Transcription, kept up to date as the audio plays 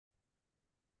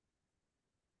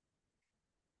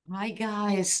Hi,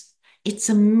 guys. It's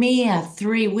a mere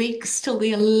 3 weeks till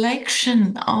the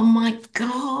election. Oh my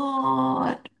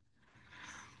God.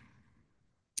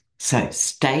 So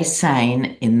stay sane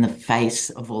in the face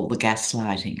of all the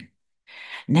gaslighting.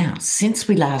 Now, since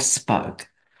we last spoke,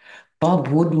 Bob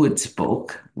Woodward's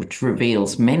book, which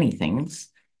reveals many things,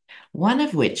 one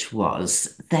of which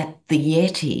was that the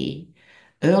Yeti,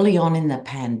 early on in the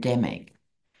pandemic,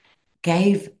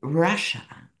 gave Russia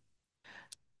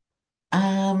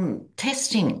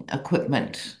testing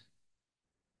equipment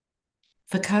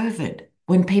for COVID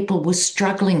when people were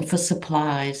struggling for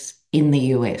supplies in the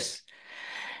US.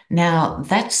 Now,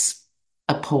 that's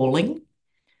appalling.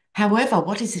 However,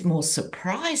 what is more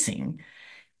surprising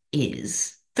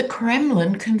is the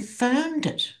Kremlin confirmed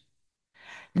it.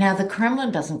 Now, the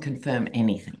Kremlin doesn't confirm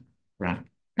anything, right?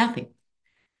 Nothing.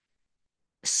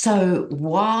 So,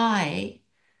 why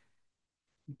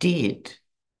did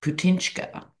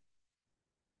Putinchka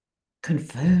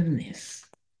confirm this?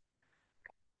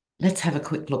 Let's have a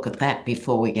quick look at that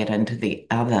before we get into the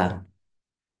other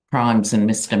crimes and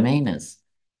misdemeanors.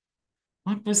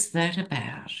 What was that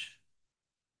about?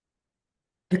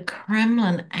 The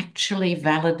Kremlin actually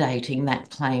validating that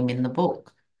claim in the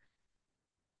book.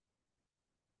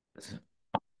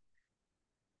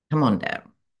 Come on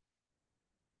down.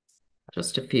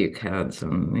 Just a few cards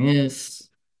on this.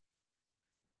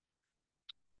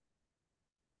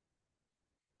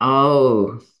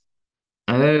 Oh,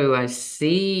 oh, I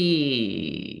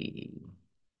see.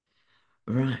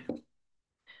 Right.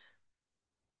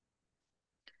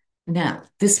 Now,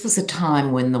 this was a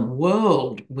time when the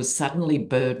world was suddenly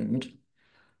burdened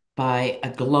by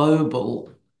a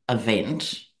global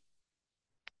event.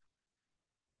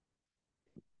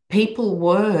 People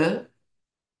were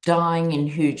dying in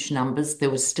huge numbers. There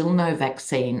was still no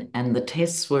vaccine, and the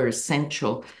tests were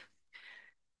essential.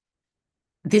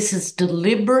 This is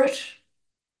deliberate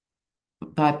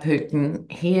by Putin.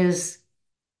 Here's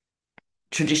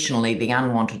traditionally the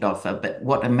unwanted offer, but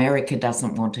what America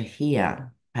doesn't want to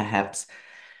hear, perhaps,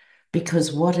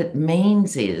 because what it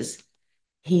means is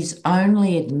he's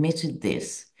only admitted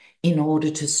this in order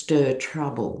to stir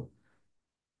trouble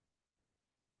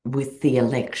with the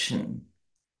election,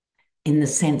 in the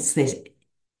sense that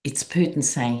it's Putin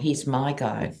saying, he's my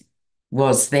guy,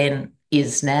 was then,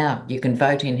 is now. You can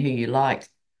vote in who you like,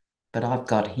 but I've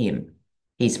got him.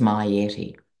 He's my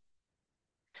Yeti.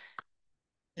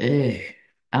 Ugh.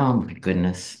 Oh my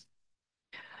goodness.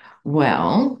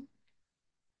 Well,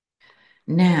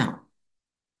 now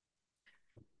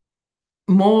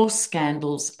more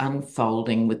scandals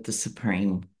unfolding with the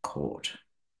Supreme Court.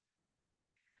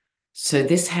 So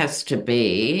this has to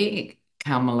be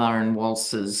Kamala and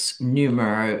Walz's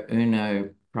numero uno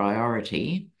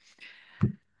priority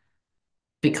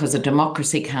because a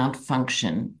democracy can't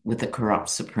function with a corrupt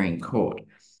Supreme Court.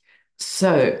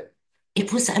 So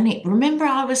it was only, remember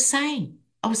I was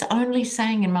only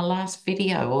saying in my last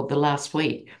video or the last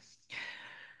week,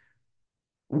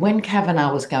 when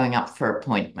Kavanaugh was going up for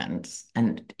appointments,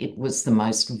 and it was the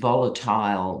most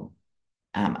volatile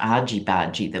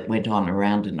argy-bargy that went on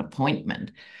around an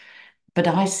appointment. But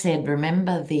I said,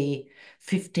 remember the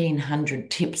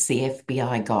 1,500 tips the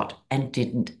FBI got and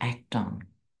didn't act on?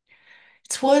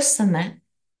 It's worse than that.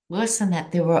 Worse than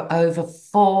that. There were over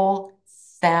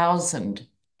 4,000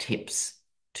 tips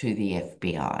to the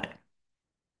FBI.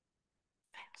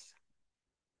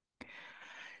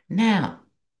 Now,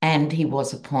 and he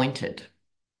was appointed.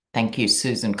 Thank you,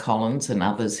 Susan Collins and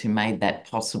others who made that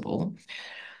possible.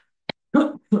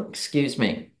 Excuse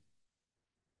me.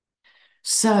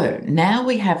 So now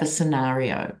we have a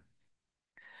scenario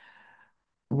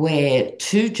where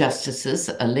two justices,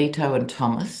 Alito and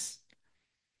Thomas,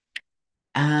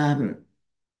 um,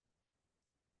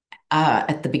 are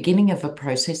at the beginning of a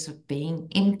process of being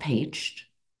impeached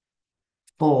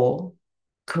for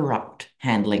corrupt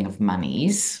handling of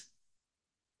monies,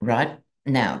 right?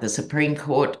 Now, the Supreme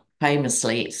Court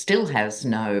famously still has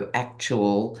no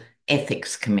actual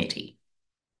ethics committee.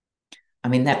 I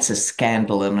mean, that's a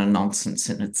scandal and a nonsense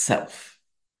in itself,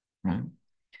 right?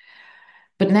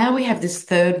 But now we have this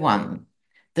third one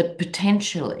that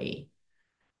potentially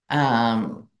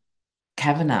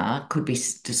Kavanaugh could be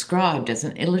described as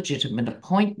an illegitimate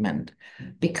appointment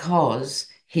because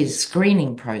his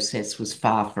screening process was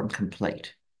far from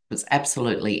complete. It was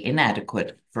absolutely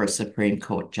inadequate for a Supreme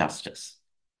Court justice.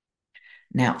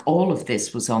 Now, all of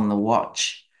this was on the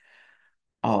watch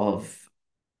of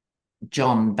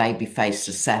John Babyface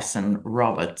Assassin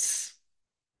Roberts,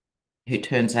 who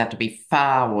turns out to be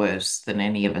far worse than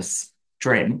any of us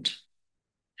dreamt.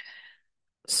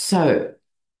 So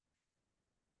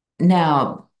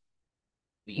now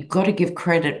you've got to give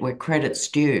credit where credit's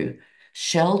due.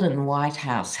 Sheldon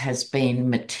Whitehouse has been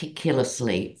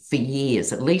meticulously, for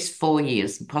years, at least 4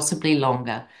 years, possibly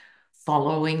longer,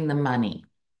 following the money.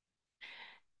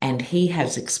 And he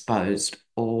has exposed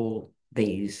all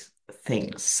these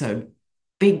things. So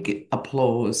big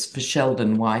applause for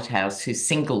Sheldon Whitehouse, who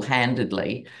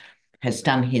single-handedly has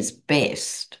done his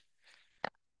best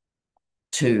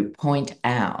to point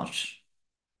out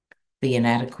the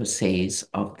inadequacies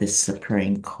of this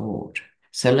Supreme Court.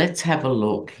 So let's have a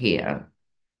look here.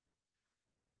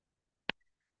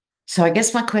 So I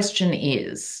guess my question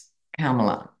is,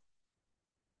 Kamala,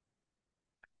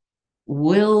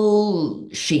 will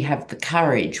she have the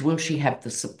courage? Will she have the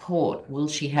support? Will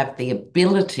she have the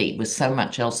ability, with so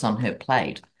much else on her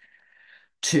plate,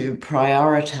 to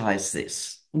prioritize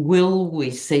this? Will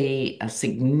we see a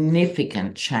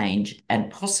significant change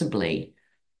and possibly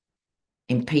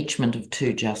impeachment of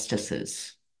two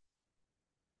justices?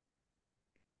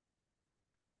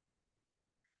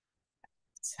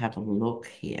 Let's have a look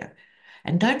here.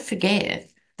 And don't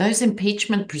forget, those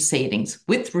impeachment proceedings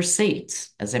with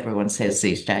receipts, as everyone says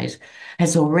these days,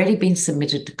 has already been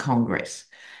submitted to Congress.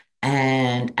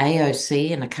 And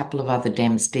AOC and a couple of other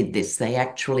Dems did this. They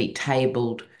actually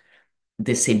tabled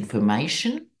this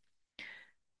information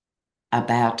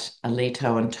about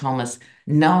Alito and Thomas,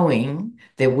 knowing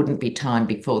there wouldn't be time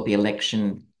before the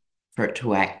election for it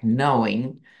to act,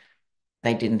 knowing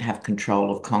they didn't have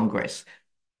control of Congress.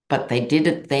 But they did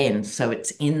it then, so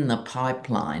it's in the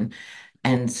pipeline.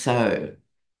 And so,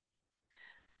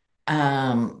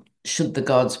 should the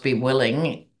gods be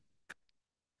willing,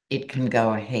 it can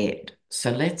go ahead.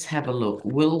 So let's have a look.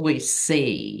 Will we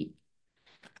see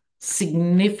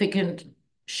significant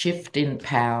shift in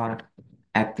power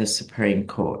at the Supreme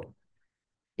Court?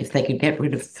 If they could get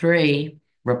rid of three,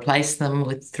 replace them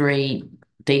with three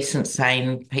decent,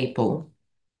 sane people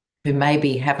who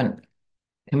maybe haven't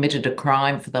committed a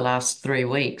crime for the last 3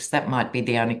 weeks, that might be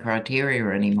the only criteria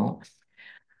anymore.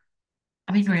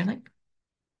 I mean, really?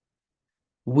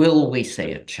 Will we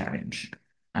see a change?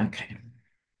 Okay.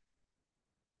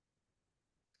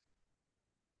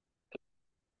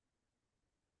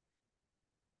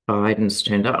 Biden's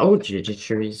turned up. Oh,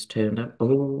 judiciary's turned up.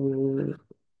 Oh,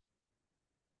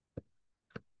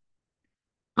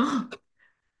 oh,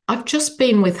 I've just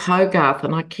been with Hogarth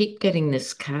and I keep getting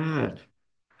this card.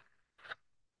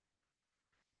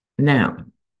 Now,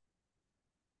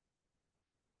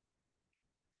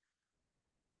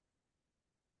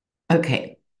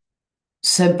 okay.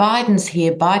 So Biden's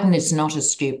here. Biden is not a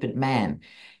stupid man.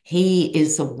 He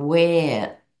is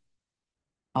aware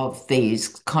of these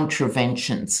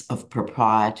contraventions of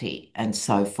propriety and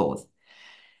so forth.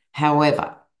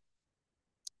 However,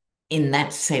 in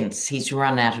that sense, he's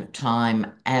run out of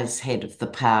time as head of the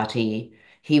party.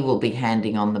 He will be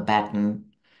handing on the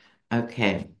baton.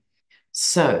 Okay.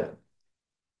 So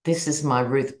this is my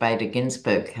Ruth Bader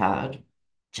Ginsburg card.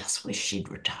 Just wish she'd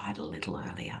retired a little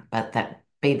earlier, but that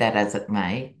be that as it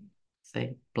may.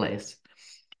 See, bless.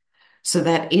 So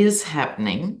that is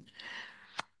happening.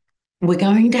 We're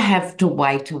going to have to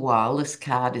wait a while. This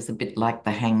card is a bit like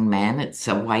the hangman. It's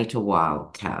a wait a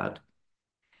while card.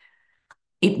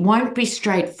 It won't be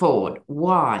straightforward.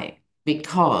 Why?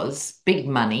 Because big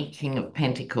money, King of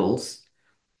Pentacles,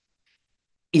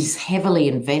 is heavily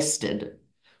invested,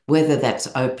 whether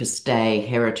that's Opus Dei,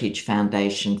 Heritage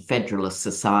Foundation, Federalist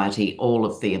Society, all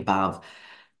of the above,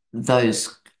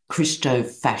 those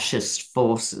Christo-fascist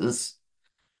forces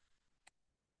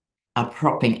are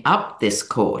propping up this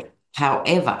court.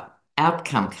 However,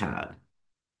 outcome card,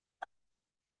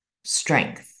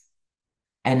 strength.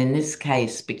 And in this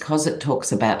case, because it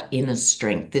talks about inner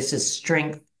strength, this is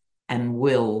strength and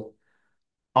will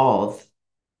of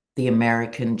the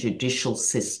American judicial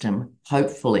system,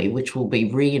 hopefully, which will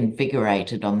be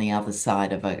reinvigorated on the other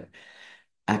side of a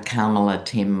Kamala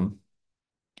Tim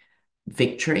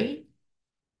victory.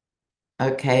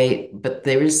 Okay, but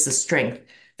there is the strength.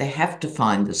 They have to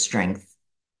find the strength,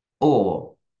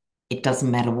 or it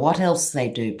doesn't matter what else they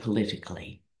do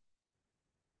politically.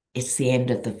 It's the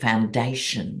end of the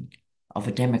foundation of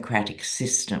a democratic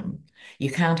system.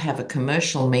 You can't have a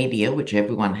commercial media, which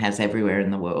everyone has everywhere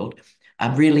in the world,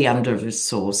 a really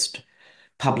under-resourced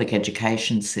public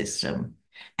education system,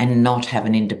 and not have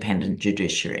an independent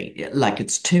judiciary. Like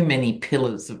it's too many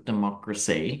pillars of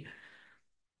democracy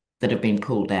that have been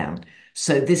pulled down.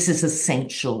 So this is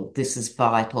essential, this is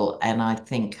vital, and I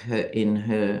think in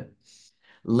her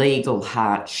legal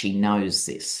heart, she knows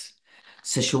this.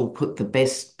 So she'll put the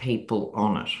best people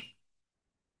on it.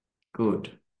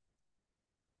 Good.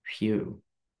 Phew.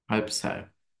 Hope so.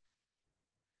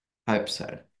 Hope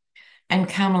so. And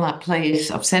Kamala,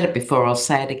 please, I've said it before, I'll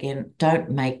say it again.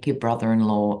 Don't make your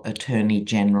brother-in-law Attorney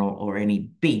General or any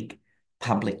big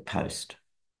public post.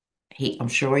 I'm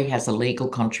sure he has a legal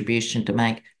contribution to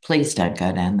make. Please don't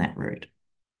go down that route.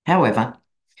 However,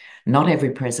 not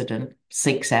every president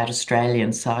seeks out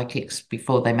Australian psychics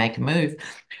before they make a move.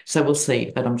 So we'll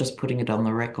see, but I'm just putting it on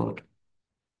the record.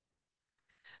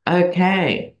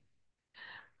 Okay.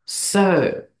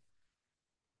 So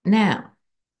now,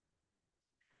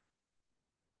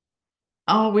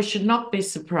 we should not be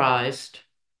surprised.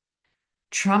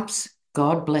 Trump's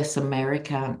God Bless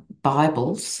America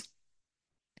Bibles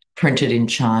printed in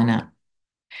China.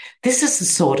 This is the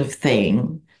sort of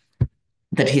thing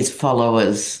that his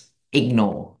followers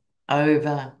ignore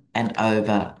over and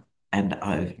over and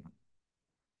over.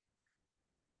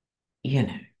 You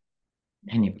know,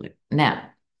 can you believe? Now,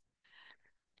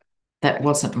 that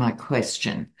wasn't my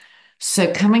question.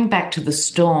 So coming back to the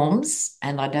storms,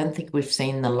 and I don't think we've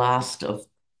seen the last of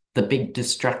the big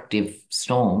destructive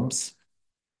storms.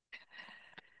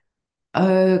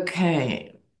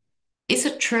 Okay. Is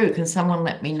it true? Can someone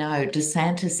let me know?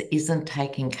 DeSantis isn't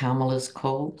taking Kamala's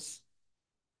calls.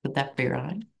 Would that be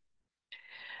right?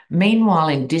 Meanwhile,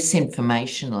 in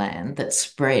disinformation land that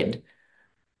spread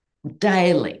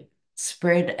daily,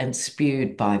 spread and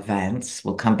spewed by Vance,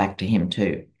 we'll come back to him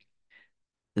too,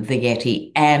 the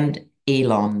Yeti and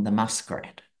Elon the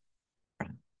muskrat.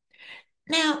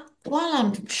 Now, while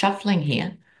I'm shuffling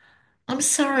here, I'm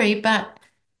sorry, but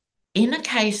in a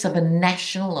case of a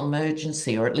national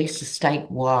emergency, or at least a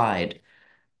statewide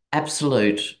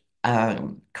absolute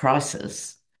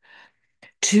crisis,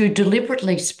 to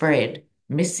deliberately spread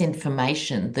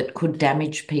misinformation that could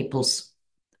damage people's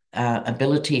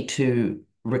ability to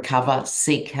recover,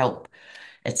 seek help,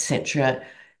 etc.,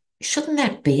 shouldn't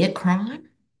that be a crime?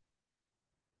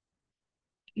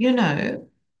 You know,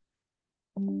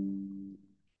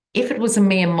 if it was a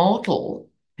mere mortal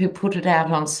who put it out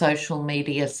on social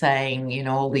media saying,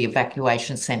 all the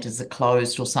evacuation centres are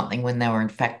closed or something when they were in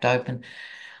fact open,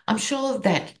 I'm sure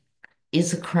that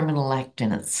is a criminal act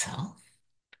in itself.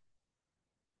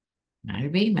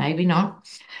 Maybe, maybe not.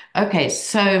 Okay,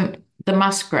 so the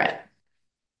muskrat.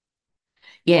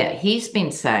 Yeah, he's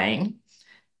been saying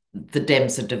the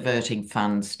Dems are diverting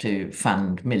funds to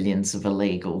fund millions of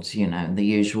illegals, the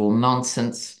usual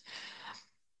nonsense.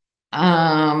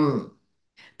 Um,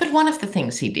 but one of the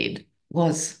things he did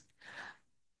was,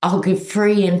 I'll give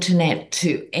free internet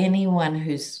to anyone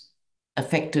who's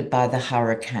affected by the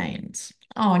hurricanes.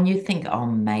 Oh, and you think, oh,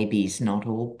 maybe he's not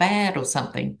all bad or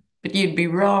something, but you'd be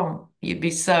wrong. You'd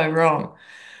be so wrong.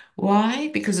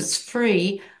 Why? Because it's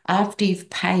free after you've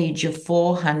paid your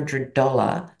 $400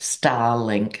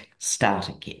 Starlink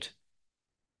starter kit.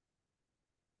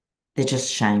 They're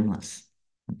just shameless.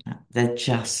 They're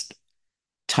just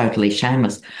totally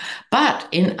shameless. But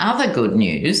in other good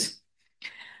news,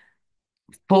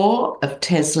 four of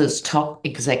Tesla's top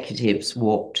executives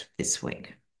walked this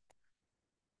week.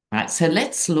 Right, so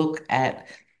let's look at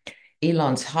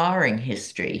Elon's hiring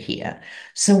history here.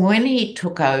 So when he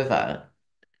took over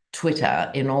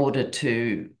Twitter in order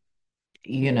to,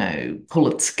 pull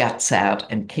its guts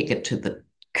out and kick it to the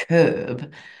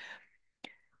curb,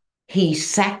 he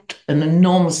sacked an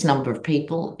enormous number of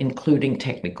people, including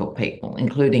technical people,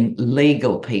 including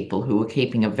legal people who were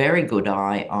keeping a very good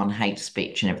eye on hate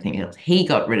speech and everything else. He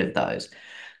got rid of those.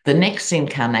 The next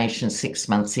incarnation, 6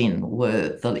 months in,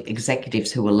 were the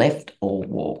executives who were left or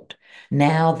walked.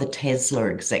 Now the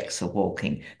Tesla execs are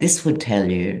walking. This would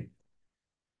tell you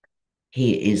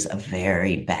he is a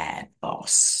very bad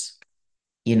boss.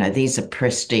 These are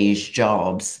prestige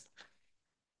jobs.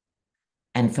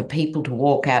 And for people to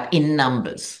walk out in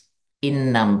numbers,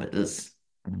 in numbers.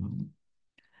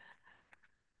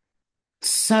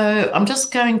 So I'm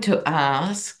just going to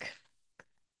ask,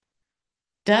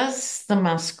 does the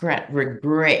muskrat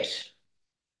regret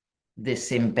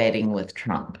this embedding with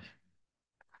Trump?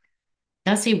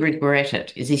 Does he regret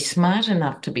it? Is he smart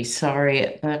enough to be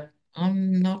sorry? But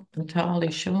I'm not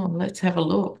entirely sure. Let's have a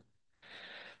look.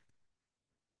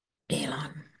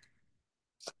 Elon.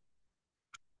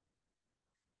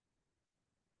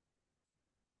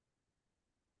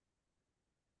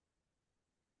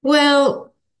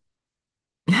 Well,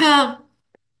 how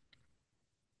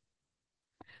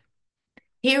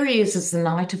here he is as the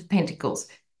Knight of Pentacles.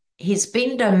 He's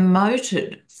been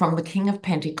demoted from the King of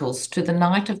Pentacles to the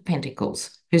Knight of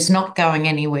Pentacles, who's not going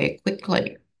anywhere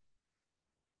quickly.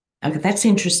 Okay, that's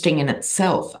interesting in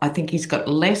itself. I think he's got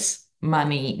less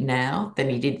money now than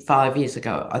he did 5 years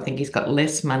ago. I think he's got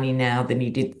less money now than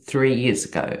he did 3 years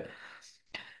ago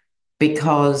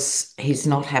because he's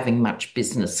not having much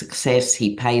business success.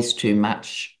 He pays too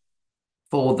much.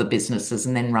 for the businesses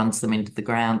and then runs them into the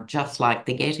ground, just like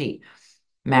the Getty.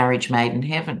 Marriage made in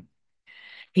heaven.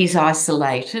 He's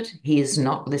isolated. He is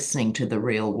not listening to the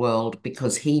real world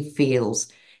because he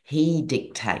feels he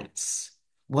dictates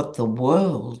what the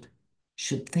world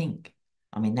should think.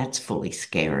 I mean, that's fully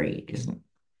scary, isn't it?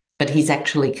 But he's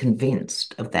actually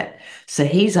convinced of that. So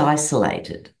he's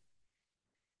isolated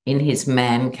in his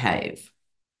man cave.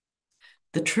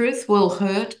 The truth will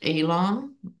hurt,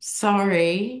 Elon.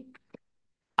 Sorry.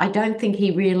 I don't think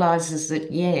he realizes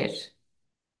it yet,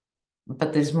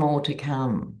 but there's more to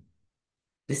come.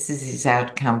 This is his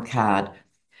outcome card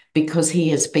because he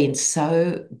has been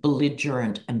so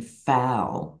belligerent and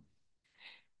foul.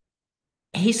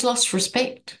 He's lost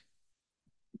respect.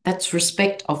 That's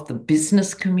respect of the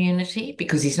business community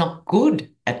because he's not good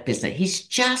at business. He's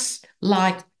just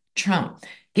like Trump.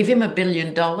 Give him $1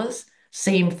 billion,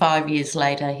 see him 5 years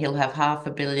later, he'll have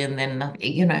 $500 million, then nothing,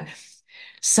 you know.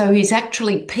 So he's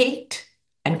actually peaked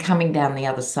and coming down the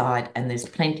other side, and there's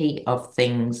plenty of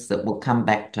things that will come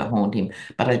back to haunt him,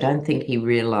 but I don't think he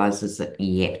realizes it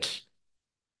yet.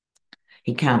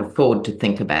 He can't afford to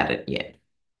think about it yet.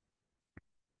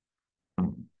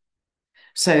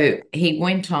 So he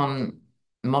went on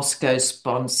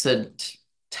Moscow-sponsored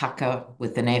Tucker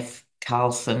with an F,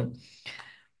 Carlson,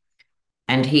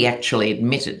 and he actually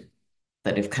admitted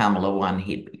that if Kamala won,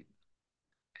 he'd be.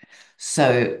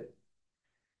 So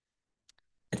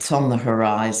it's on the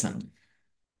horizon,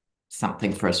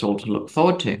 something for us all to look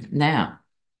forward to. Now,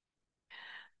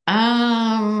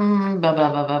 ba, ba,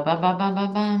 ba, ba, ba, ba, ba, ba,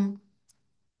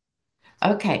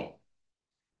 ba. Okay,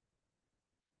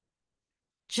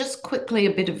 just quickly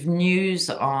a bit of news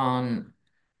on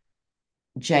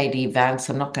JD Vance.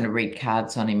 I'm not going to read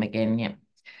cards on him again yet.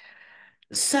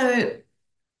 So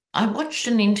I watched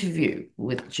an interview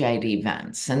with JD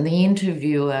Vance, and the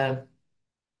interviewer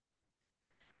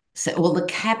said, well, the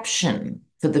caption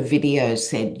for the video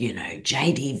said, you know,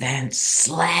 JD Vance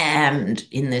slammed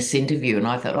in this interview. And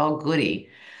I thought, oh, goody.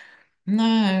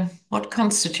 No, what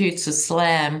constitutes a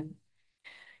slam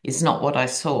is not what I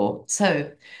saw.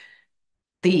 So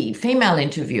the female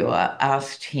interviewer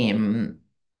asked him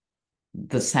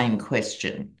the same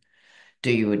question.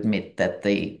 Do you admit that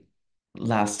the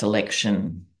last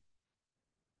election,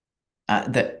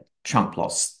 that Trump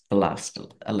lost the last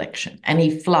election? And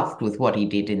he fluffed with what he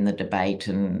did in the debate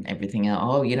and everything else.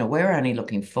 Oh, you know, we're only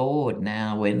looking forward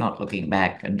now. We're not looking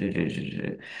back and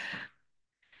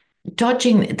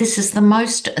dodging. This is the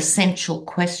most essential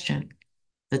question.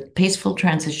 The peaceful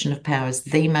transition of power is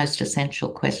the most essential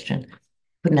question.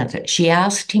 Couldn't answer it. She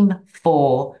asked him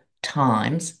 4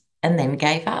 times and then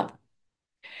gave up.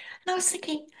 And I was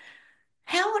thinking,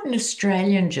 how would an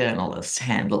Australian journalist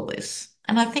handle this?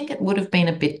 And I think it would have been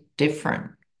a bit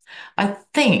different. I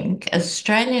think an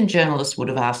Australian journalist would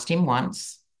have asked him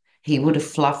once. He would have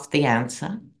fluffed the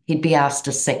answer. He'd be asked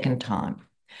a second time.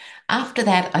 After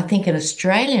that, I think an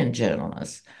Australian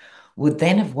journalist would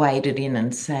then have waded in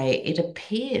and say, it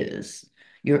appears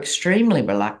you're extremely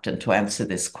reluctant to answer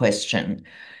this question.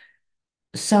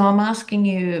 So I'm asking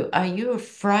you, are you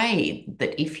afraid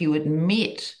that if you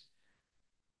admit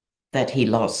that he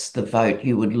lost the vote,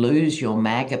 you would lose your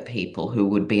MAGA people who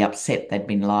would be upset they'd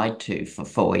been lied to for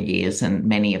 4 years and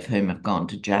many of whom have gone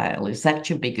to jail? Is that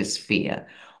your biggest fear?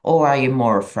 Or are you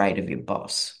more afraid of your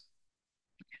boss?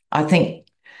 I think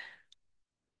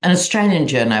an Australian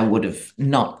journo would have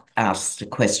not asked a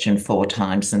question 4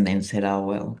 times and then said, oh,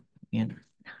 well, you know,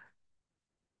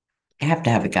 you have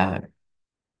to have a go.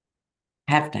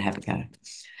 Have to have a go.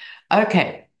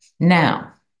 Okay,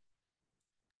 now,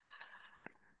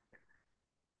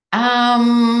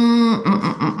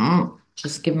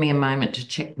 just give me a moment to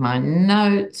check my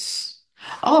notes.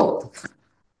 Oh,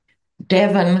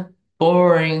 Devon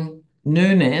Boring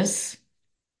Nunes,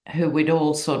 who we'd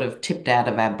all sort of tipped out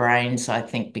of our brains, I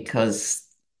think, because,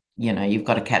 you know, you've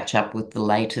got to catch up with the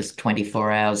latest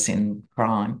 24 hours in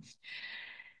crime.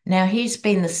 Now, he's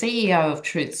been the CEO of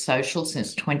Truth Social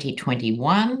since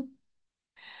 2021,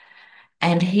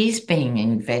 and he's being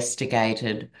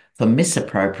investigated for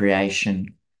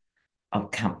misappropriation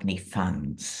of company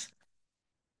funds.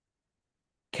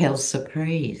 Quelle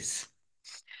surprise.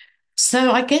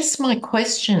 So I guess my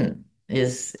question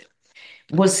is,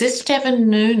 was this Devon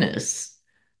Nunes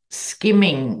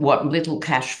skimming what little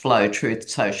cash flow Truth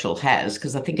Social has?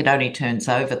 Because I think it only turns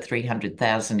over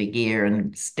 300,000 a year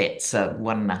and its debts are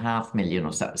 1.5 million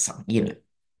or so. You know,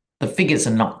 the figures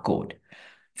are not good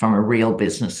from a real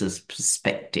business's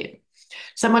perspective.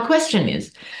 So my question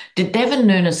is, did Devon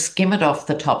Nunes skim it off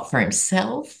the top for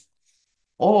himself?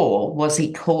 Or was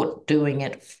he caught doing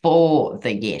it for the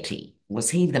Yeti? Was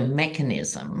he the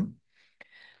mechanism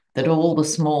that all the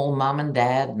small mum and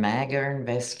dad MAGA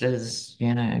investors,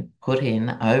 put in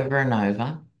over and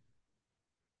over.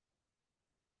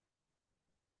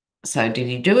 So did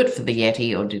he do it for the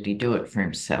Yeti or did he do it for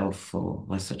himself or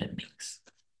was it a mix?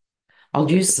 I'll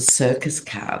use the circus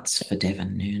cards for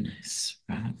Devon Nunes,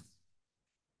 right?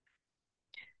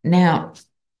 Now,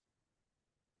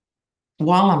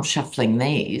 while I'm shuffling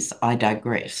these, I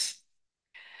digress.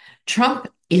 Trump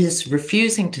is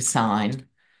refusing to sign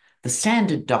the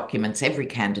standard documents every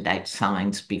candidate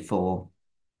signs before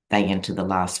they enter the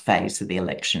last phase of the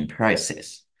election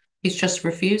process. He's just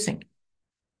refusing.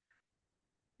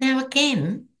 Now,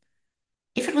 again,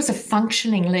 if it was a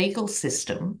functioning legal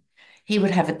system, he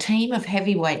would have a team of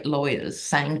heavyweight lawyers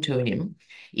saying to him,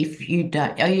 if you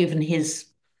don't, or even his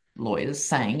lawyers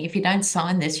saying, if you don't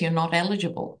sign this, you're not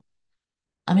eligible.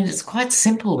 I mean, it's quite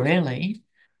simple, really.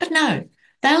 But no,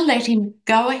 they'll let him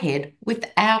go ahead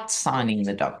without signing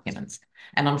the documents.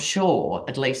 And I'm sure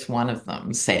at least one of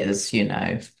them says,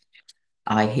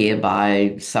 I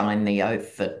hereby sign the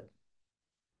oath that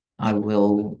I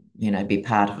will, be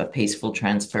part of a peaceful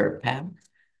transfer of power.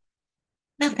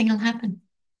 Nothing will happen.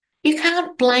 You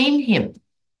can't blame him.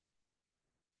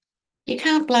 You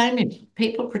can't blame him.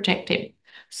 People protect him.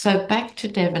 So back to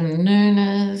Devon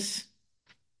Nunes.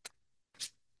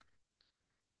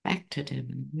 Back to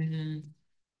Devon Nunes.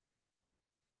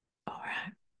 All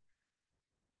right.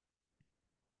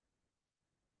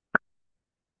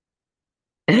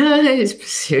 It's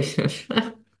serious.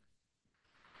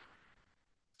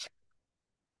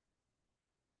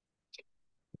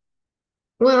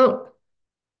 Well,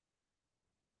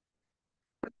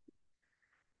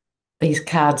 these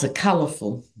cards are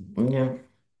colourful. Yeah.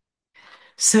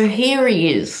 So here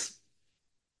he is,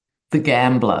 the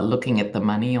gambler, looking at the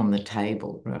money on the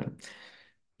table, right?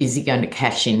 Is he going to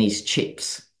cash in his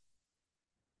chips?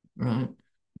 Right.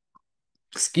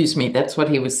 Excuse me, that's what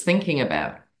he was thinking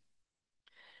about.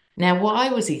 Now, why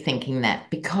was he thinking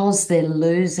that? Because they're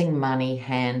losing money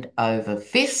hand over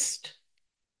fist.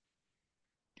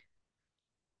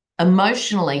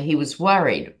 Emotionally, he was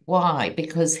worried. Why?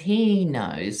 Because he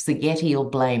knows the Getty will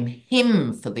blame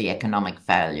him for the economic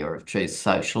failure of Truth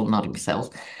Social, not himself.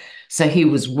 So he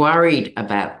was worried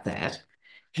about that.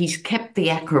 He's kept the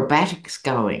acrobatics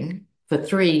going for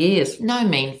 3 years. No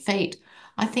mean feat.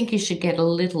 I think he should get a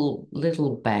little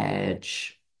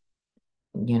badge,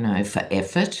 for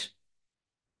effort,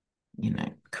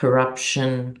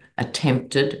 corruption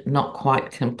attempted, not quite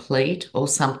complete, or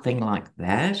something like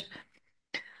that.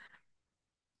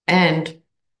 And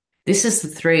this is the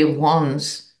Three of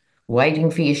Wands,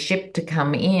 waiting for your ship to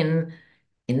come in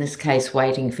this case,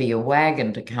 waiting for your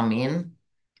wagon to come in.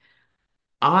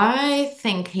 I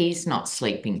think he's not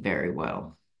sleeping very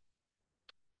well.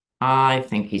 I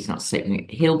think he's not sleeping.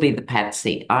 He'll be the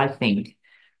patsy. I think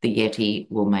the Yeti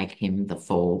will make him the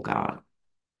fall guy.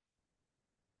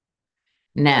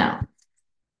 Now,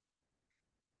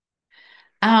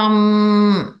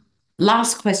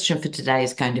 last question for today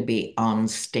is going to be on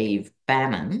Steve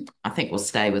Bannon. I think we'll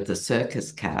stay with the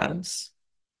circus cards.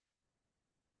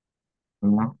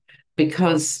 Mhm.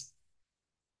 Because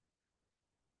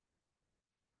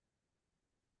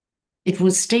it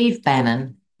was Steve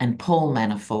Bannon and Paul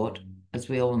Manafort, as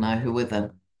we all know, who were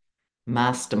the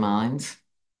masterminds,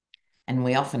 and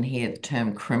we often hear the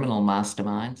term criminal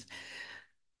masterminds,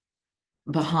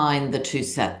 behind the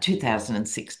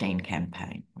 2016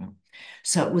 campaign.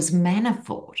 So it was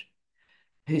Manafort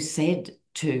who said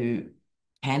to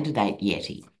candidate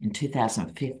Yeti in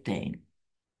 2015,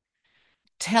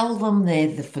 tell them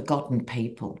they're the forgotten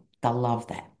people. They'll love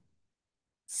that.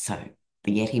 So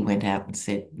the Yeti went out and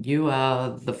said, you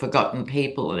are the forgotten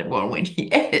people. And everyone went,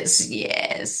 yes,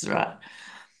 yes, right.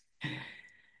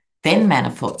 Then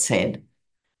Manafort said,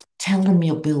 tell them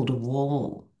you'll build a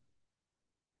wall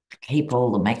to keep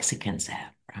all the Mexicans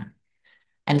out, right?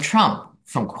 And Trump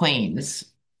from Queens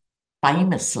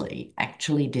famously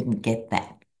actually didn't get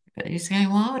that. But he's saying,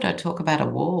 why would I talk about a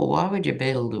wall? Why would you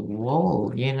build a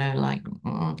wall?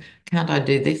 Can't I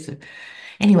do this?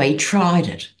 Anyway, he tried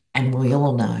it. And we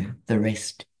all know the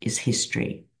rest is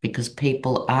history because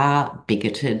people are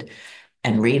bigoted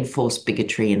and reinforce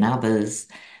bigotry in others,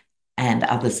 and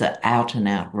others are out and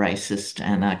out racist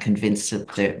and are convinced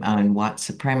of their own white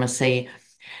supremacy,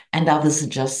 and others are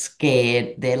just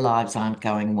scared their lives aren't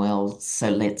going well, so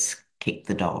let's kick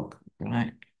the dog,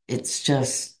 right? It's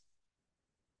just,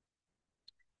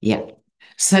 yeah.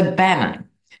 So Bannon.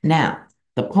 Now,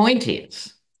 the point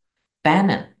is,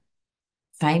 Bannon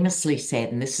famously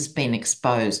said, and this has been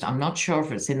exposed, I'm not sure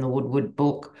if it's in the Woodward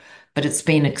book, but it's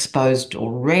been exposed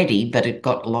already, but it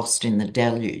got lost in the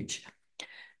deluge.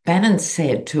 Bannon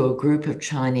said to a group of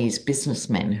Chinese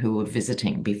businessmen who were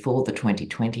visiting before the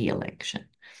 2020 election,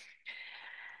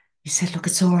 he said, look,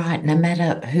 it's all right. No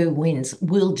matter who wins,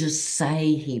 we'll just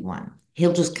say he won.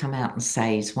 He'll just come out and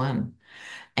say he's won.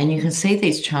 And you can see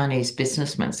these Chinese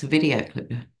businessmen, it's a video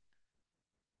clip,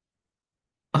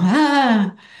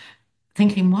 ah,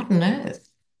 thinking, what on earth?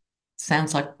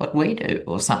 Sounds like what we do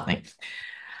or something.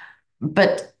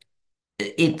 But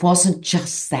it wasn't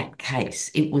just that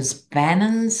case. It was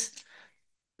Bannon's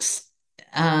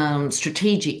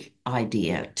strategic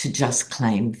idea to just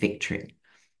claim victory.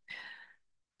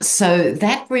 So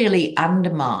that really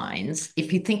undermines,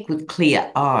 if you think with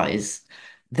clear eyes,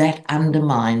 that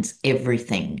undermines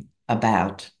everything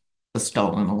about the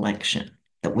stolen election,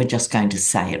 that we're just going to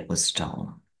say it was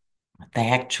stolen. They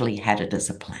actually had it as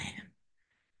a plan.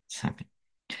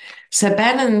 So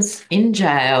Bannon's in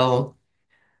jail,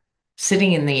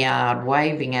 sitting in the yard,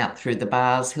 waving out through the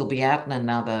bars. He'll be out in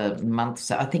another month.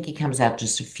 So I think he comes out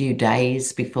just a few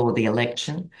days before the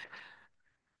election.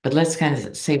 But let's go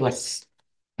and see what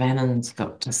Bannon's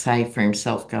got to say for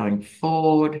himself going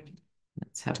forward.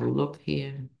 Let's have a look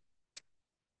here.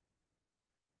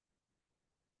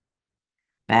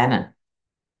 Bannon.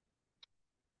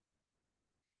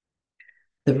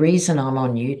 The reason I'm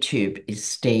on YouTube is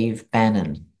Steve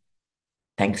Bannon,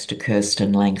 thanks to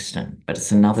Kirsten Langston, but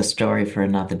it's another story for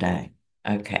another day.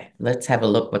 Okay, let's have a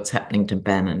look what's happening to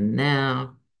Bannon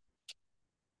now.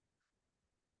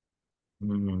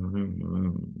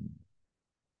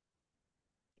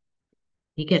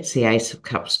 He gets the Ace of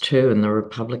Cups too and the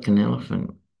Republican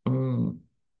elephant. Mm.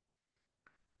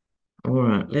 All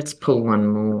right, let's pull one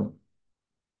more.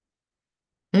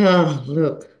 Oh,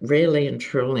 look, really and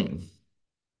truly.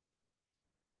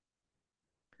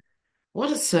 What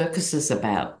are circuses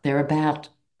about? They're about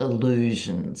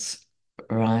illusions,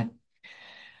 right?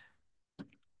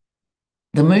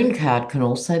 The moon card can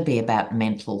also be about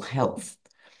mental health.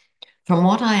 From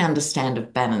what I understand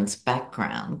of Bannon's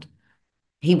background,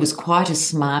 he was quite a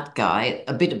smart guy,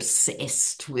 a bit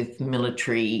obsessed with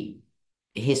military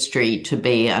history to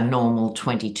be a normal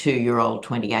 22-year-old,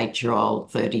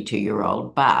 28-year-old,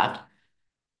 32-year-old, but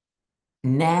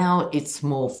now it's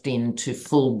morphed into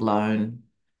full-blown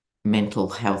mental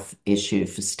health issue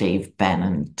for Steve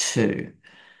Bannon too.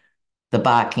 The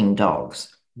barking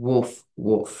dogs. Woof,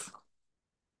 woof.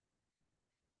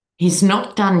 He's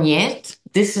not done yet.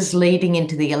 This is leading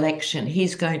into the election.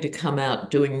 He's going to come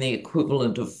out doing the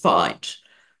equivalent of fight,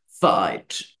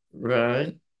 fight,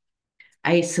 right?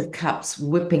 Ace of Cups,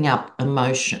 whipping up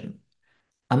emotion,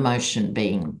 emotion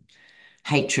being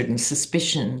hatred and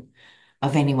suspicion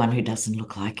of anyone who doesn't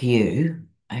look like you.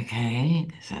 Okay,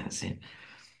 so that's it.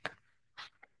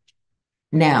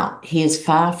 Now, he is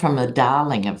far from a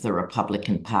darling of the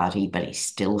Republican Party, but he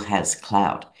still has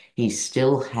clout. He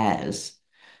still has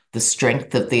the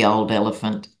strength of the old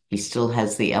elephant. He still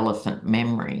has the elephant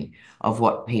memory of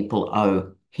what people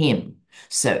owe him.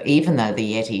 So even though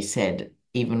the Yeti said,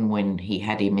 even when he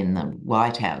had him in the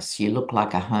White House, you look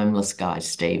like a homeless guy,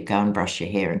 Steve, go and brush your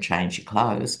hair and change your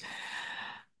clothes.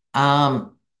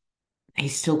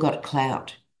 He's still got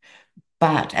clout.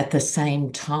 But at the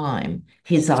same time,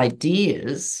 his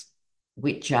ideas,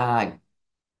 which are,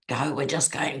 go, we're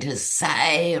just going to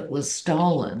say it was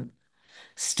stolen,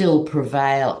 still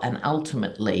prevail and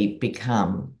ultimately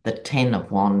become the Ten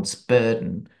of Wands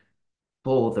burden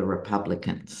for the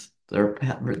Republicans.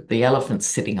 The elephant's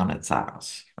sitting on its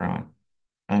ass, right?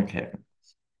 Okay.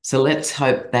 So let's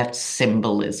hope that's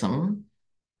symbolism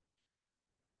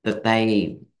that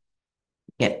they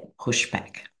get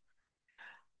pushback.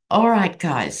 All right,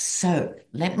 guys. So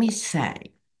let me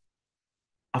say,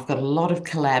 I've got a lot of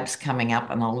collabs coming up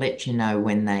and I'll let you know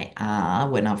when they are,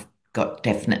 when I've got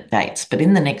definite dates, but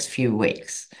in the next few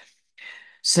weeks.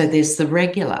 So there's the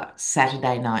regular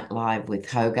Saturday Night Live with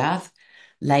Hogarth.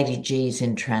 Lady G's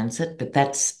in transit, but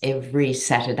that's every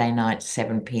Saturday night,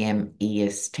 7 p.m.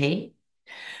 EST.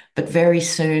 But very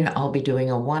soon I'll be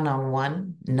doing a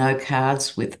one-on-one, no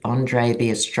cards with Andre the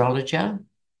astrologer.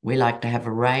 We like to have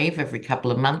a rave every couple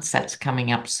of months. That's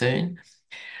coming up soon.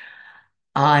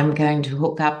 I'm going to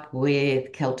hook up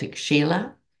with Celtic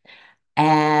Sheila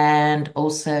and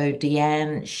also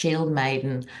Deanne, Shield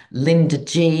Maiden, Linda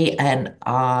G, and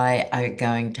I are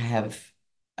going to have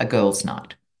a girls'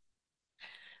 night.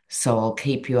 So I'll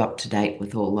keep you up to date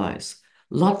with all those.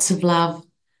 Lots of love.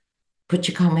 Put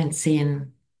your comments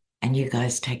in, and you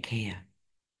guys take care.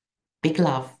 Big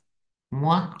love.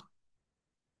 Mwah.